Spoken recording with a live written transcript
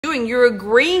doing, you're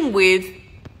agreeing with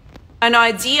an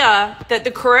idea that the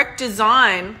correct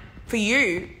design for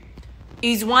you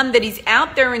is one that is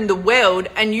out there in the world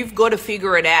and you've got to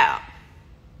figure it out.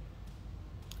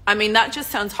 I mean, that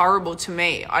just sounds horrible to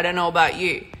me. I don't know about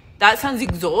you. That sounds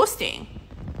exhausting.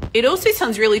 It also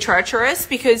sounds really treacherous,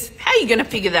 because how are you going to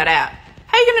figure that out?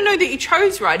 How are you going to know that you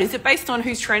chose right? Is it based on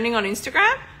who's trending on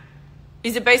Instagram?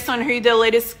 Is it based on who the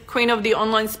latest queen of the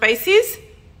online space is?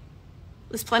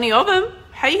 There's plenty of them.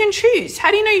 How are you going to choose? How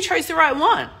do you know you chose the right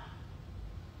one?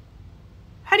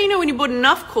 How do you know when you bought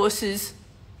enough courses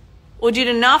or did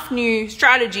enough new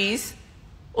strategies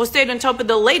or stayed on top of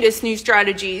the latest new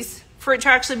strategies for it to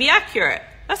actually be accurate?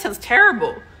 That sounds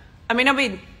terrible. I mean, I've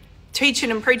been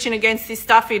teaching and preaching against this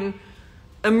stuff in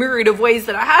a myriad of ways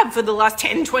that I have for the last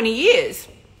 10, 20 years.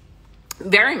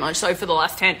 Very much so for the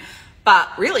last 10, but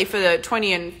really for the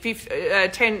 20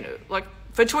 and 10, like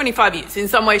for 25 years in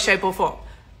some way, shape or form.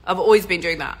 I've always been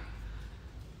doing that.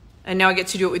 And now I get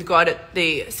to do it with God at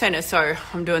the center. So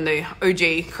I'm doing the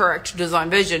OG correct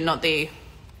design version, not the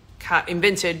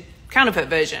invented counterfeit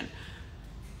version.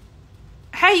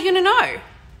 How are you going to know?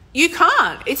 You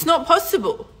can't. It's not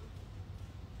possible.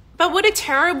 But what a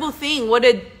terrible thing. What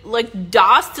a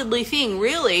dastardly thing,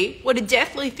 really. What a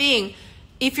deathly thing.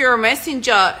 If you're a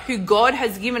messenger who God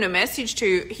has given a message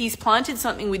to, he's planted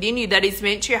something within you that is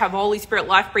meant to have Holy Spirit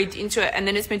life breathed into it, and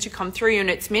then it's meant to come through you, and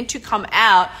it's meant to come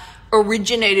out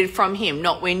originated from him,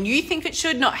 not when you think it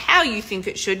should, not how you think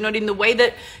it should, not in the way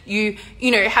that you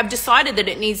have decided that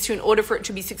it needs to in order for it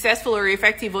to be successful or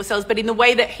effective or sales, but in the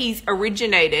way that he's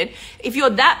originated. If you're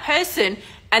that person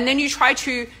and then you try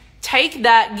to take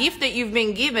that gift that you've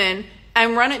been given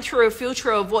and run it through a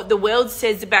filter of what the world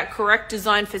says about correct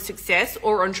design for success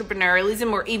or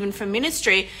entrepreneurialism or even for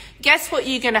ministry, guess what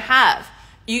you're going to have?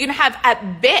 You're going to have,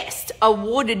 at best, a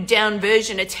watered down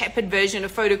version, a tepid version, a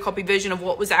photocopy version of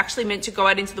what was actually meant to go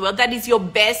out into the world. That is your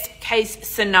best case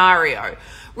scenario.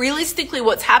 Realistically,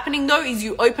 what's happening though is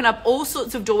you open up all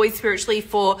sorts of doorways spiritually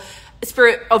for a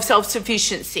spirit of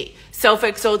self-sufficiency,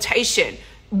 self-exaltation,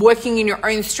 working in your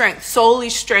own strength,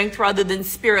 soulish strength rather than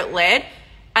spirit-led.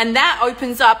 And that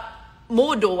opens up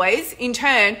more doorways in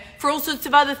turn for all sorts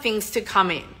of other things to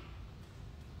come in.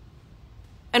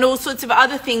 And all sorts of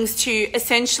other things to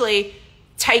essentially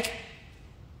take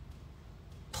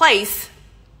place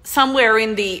somewhere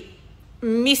in the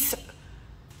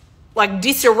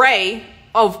disarray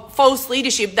of false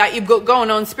leadership that you've got going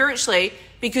on spiritually,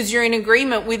 because you're in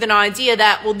agreement with an idea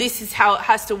that, well, this is how it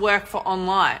has to work for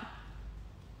online.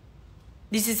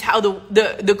 This is how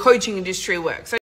the coaching industry works.